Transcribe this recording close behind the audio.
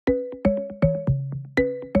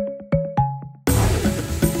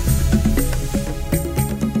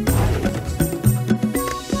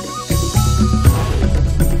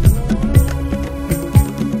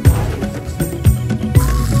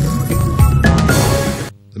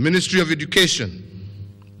Ministry of Education,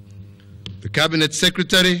 the Cabinet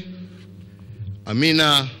Secretary,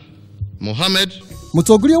 Amina Mohamed.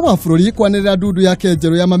 Mutongoria wa bururi kwanirira ndudu yake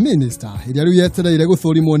njeru ya maminista iria riu yetereire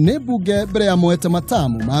guthurimwo ni bunge mbere ya moete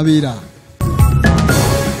matamu mawira.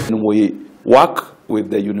 We work with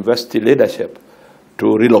the university leadership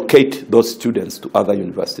to relocate those students to other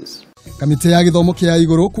universities. Kamite ya githomo kia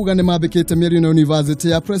iguru kuga ni mambikite Mĩario na University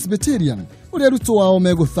ya Presbyterian uria ruto wao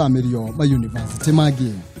meguthamirio ma university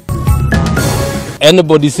magi.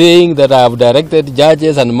 Anybody saying that I have directed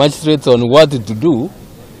judges and magistrates on what to do,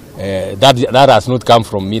 that has not come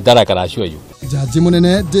from me, that I can assure you. Jaji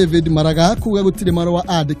munene David Maraga kuga gutire marwa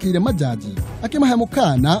andikire majaji akimahe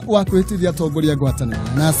mukana wa kwitithia atongoria ngwataniro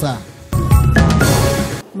ya NASA.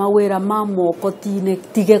 Mawira mamoko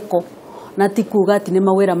tigeko na tikuga ati ni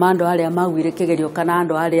mawira mando aria magwire kigerio kana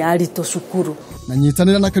ando aria arito cukuru. Na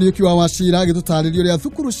nyitanira na Kariuki wa Wachira gitutaririo ria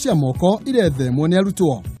thukuru cia moko irethemwo ni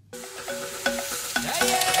arutwo.